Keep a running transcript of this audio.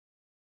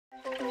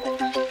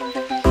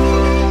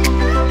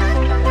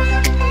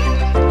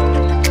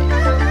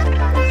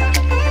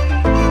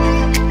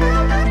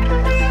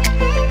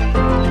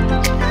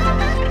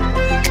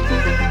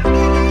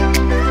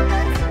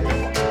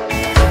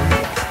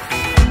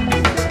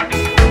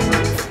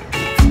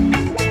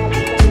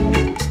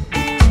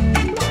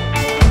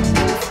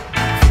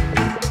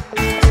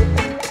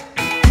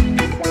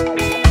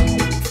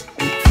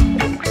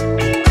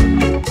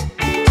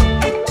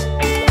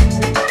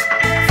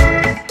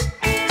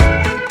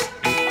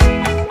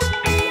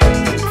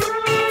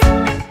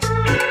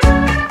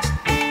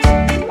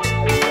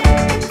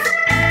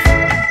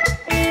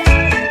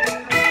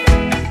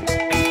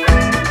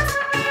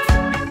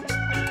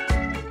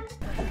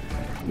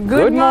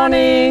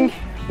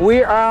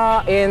We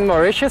are in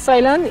Mauritius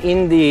Island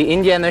in the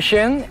Indian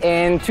Ocean,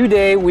 and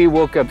today we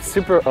woke up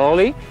super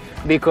early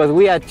because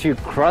we had to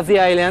cross the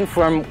island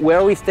from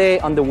where we stay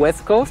on the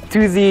west coast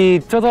to the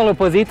total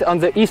opposite on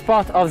the east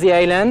part of the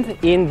island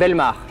in Belle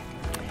Mare.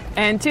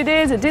 And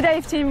today the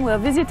Doodive team will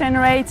visit and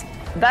rate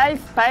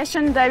Dive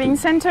Passion Diving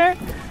Center.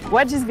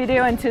 Watch this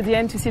video until the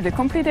end to see the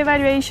complete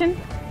evaluation,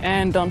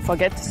 and don't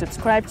forget to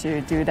subscribe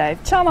to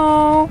Doodive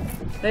channel.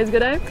 Let's go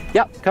dive?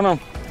 Yeah, come on.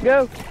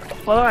 Go,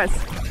 follow us.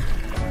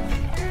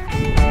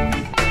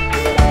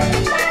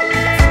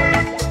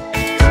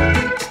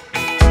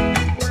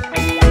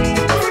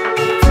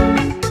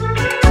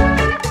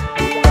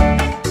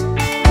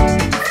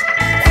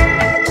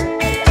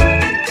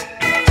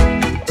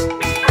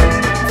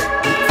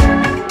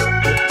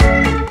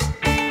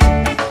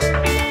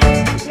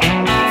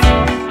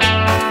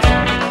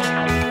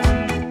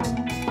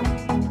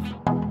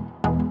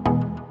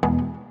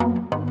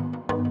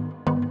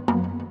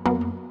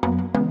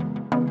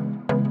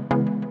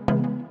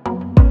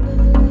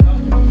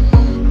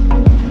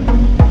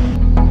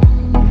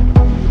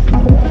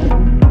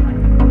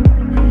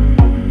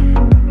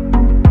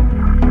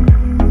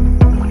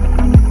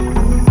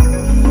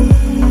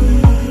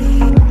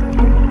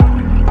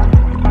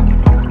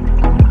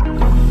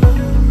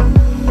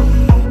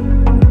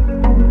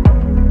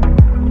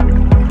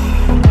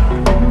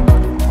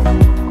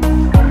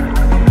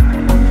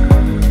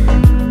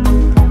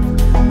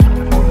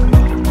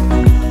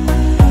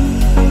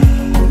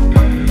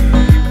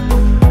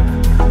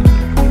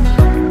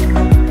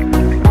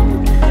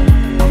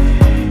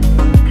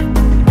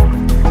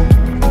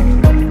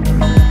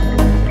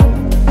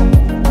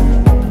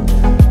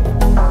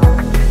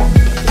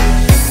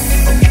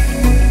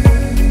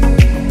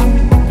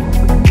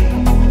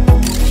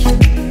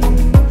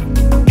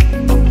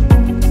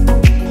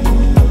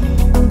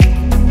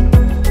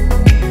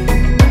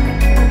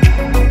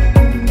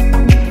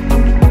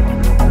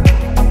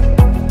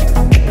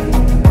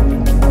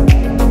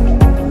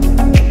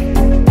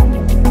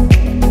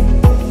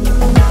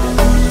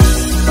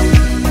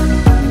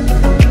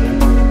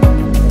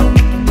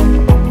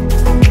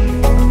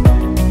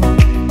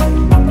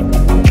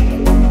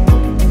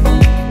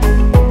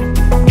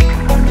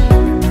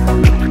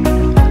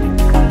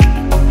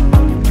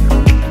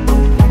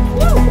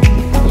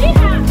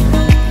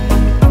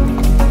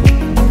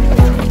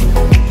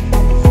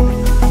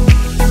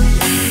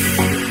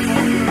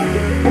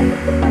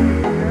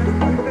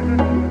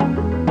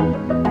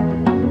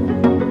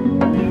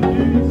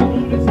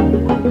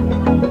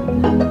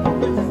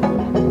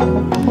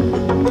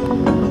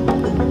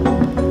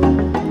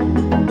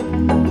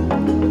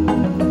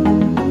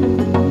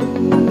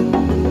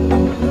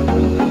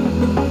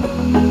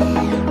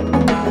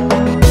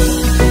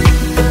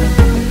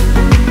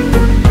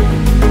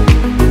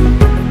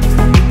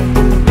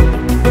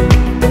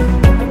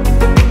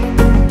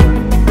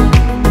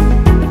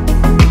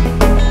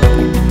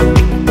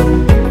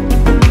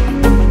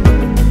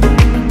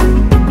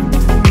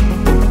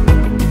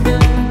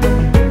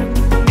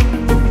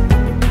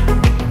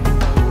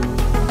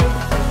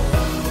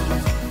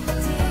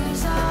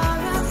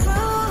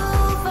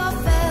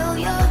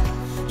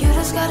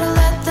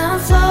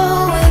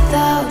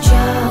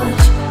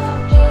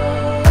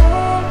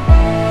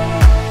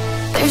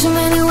 There's so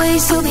many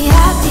ways to be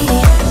happy.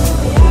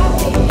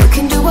 You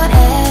can do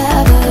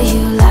whatever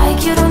you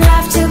like. You don't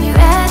have to be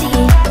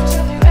ready.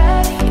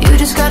 You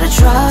just gotta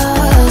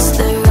trust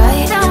the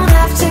right. Don't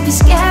have to be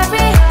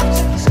scary.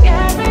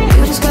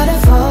 You just gotta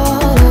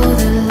follow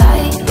the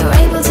light. You're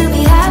able to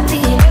be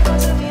happy.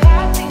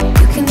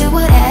 You can do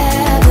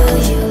whatever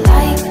you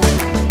like.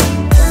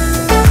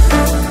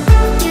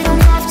 You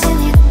don't have to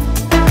be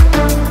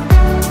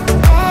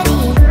ready.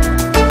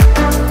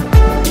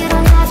 You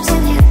don't have to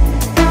be.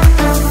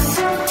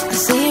 I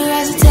see you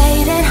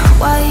hesitating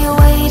while you're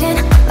waiting,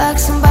 like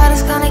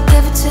somebody's gonna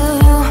give it to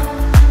you.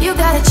 You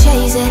gotta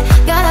chase it,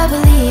 gotta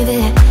believe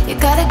it. You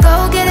gotta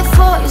go get it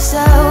for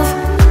yourself.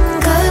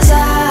 Cause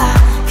I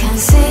can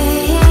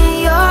see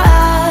in your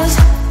eyes,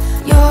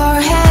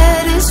 your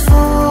head is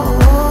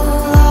full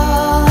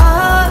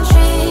of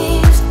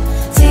dreams.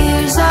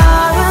 Tears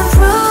aren't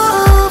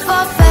proof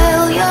of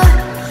failure.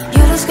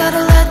 You just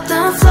gotta let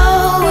them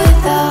flow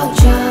without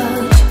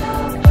judge.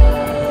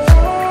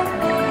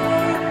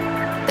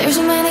 There's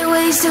so many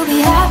ways to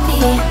be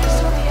happy.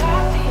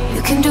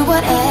 You can do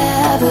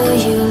whatever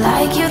you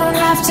like. You don't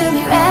have to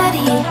be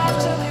ready.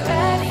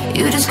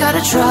 You just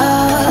gotta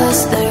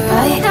trust the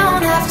right.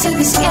 Don't have to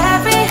be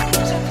scary.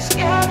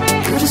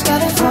 You just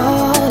gotta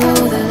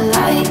follow the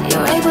light.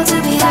 You're able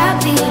to be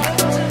happy.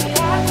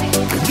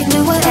 You can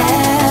do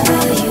whatever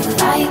you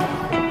like.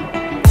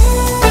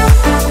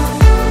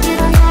 You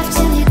don't have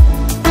to be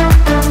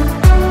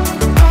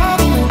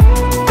ready.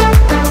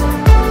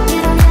 You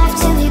don't have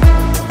to be.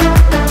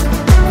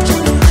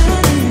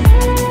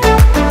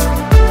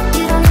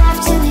 You don't have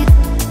to be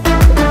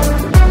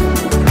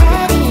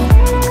ready.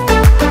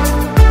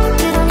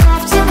 You don't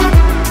have to be.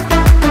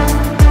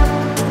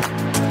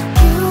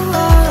 You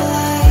are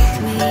like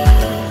me,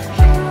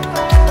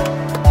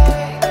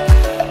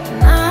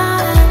 and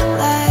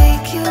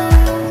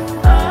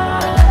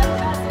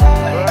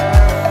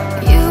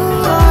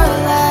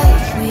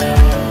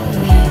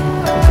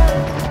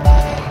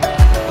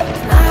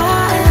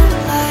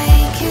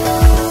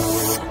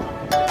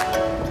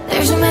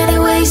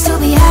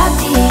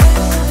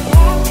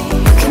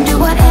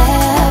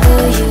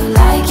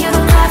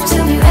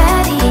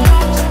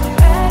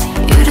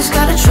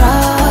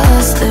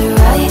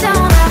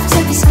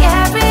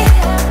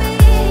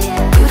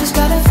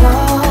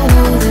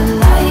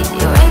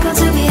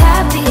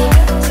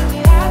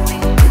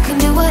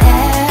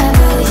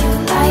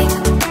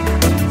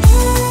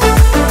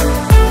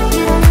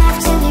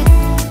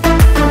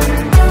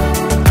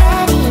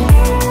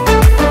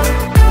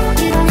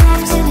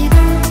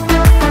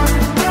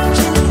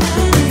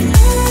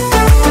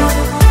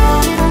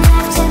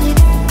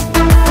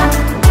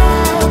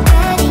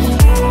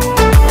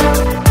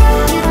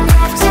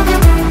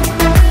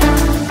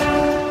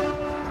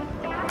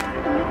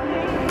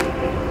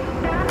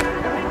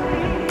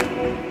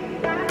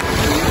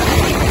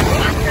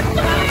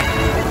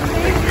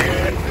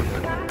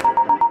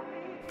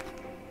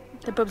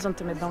pas besoin de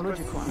te mettre dans l'eau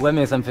du coup. Hein. Ouais,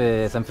 mais ça me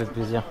fait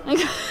plaisir.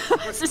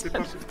 Ça fait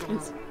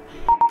plaisir.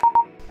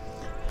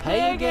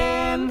 Hey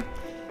again!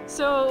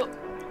 So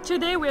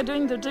today we're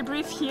doing the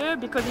debrief here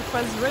because it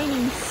was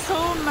raining so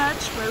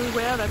much where we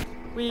were that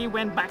we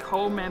went back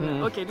home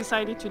and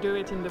decided to do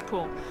it in the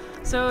pool.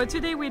 So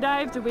today we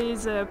dived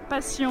with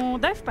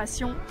Dive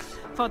Passion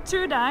for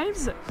 2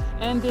 dives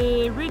and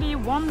they really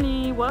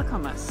warmly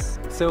welcome us.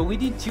 So we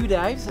did 2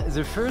 dives.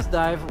 The first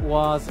dive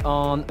was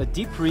on a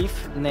deep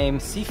reef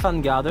named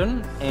Seafan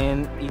Garden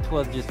and it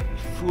was just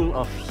full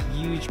of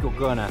huge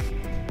coconuts.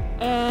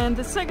 And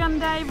the second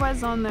dive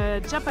was on a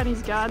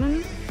Japanese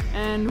garden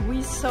and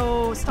we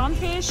saw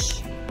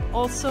stonefish,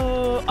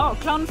 also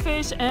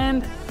clownfish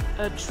and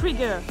a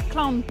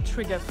clown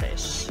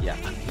triggerfish.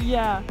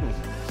 Yeah.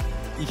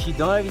 If you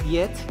don't have it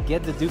yet,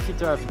 get the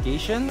DoFilter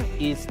application.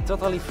 It's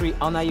totally free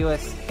on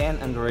iOS and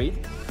Android.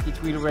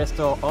 It will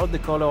restore all the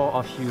color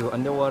of your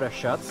underwater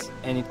shots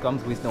and it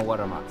comes with no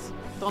watermarks.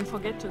 Don't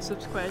forget to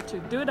subscribe to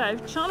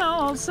Doodive channel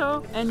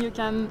also, and you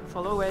can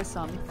follow us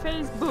on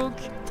Facebook.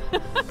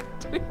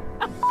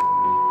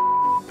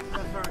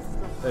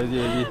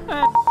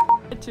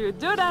 To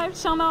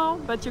Doodive channel,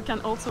 but you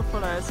can also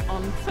follow us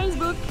on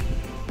Facebook,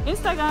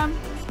 Instagram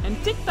and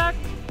TikTok.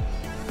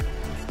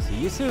 See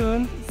you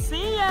soon!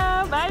 See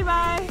ya! Bye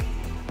bye!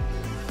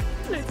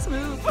 Let's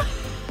move!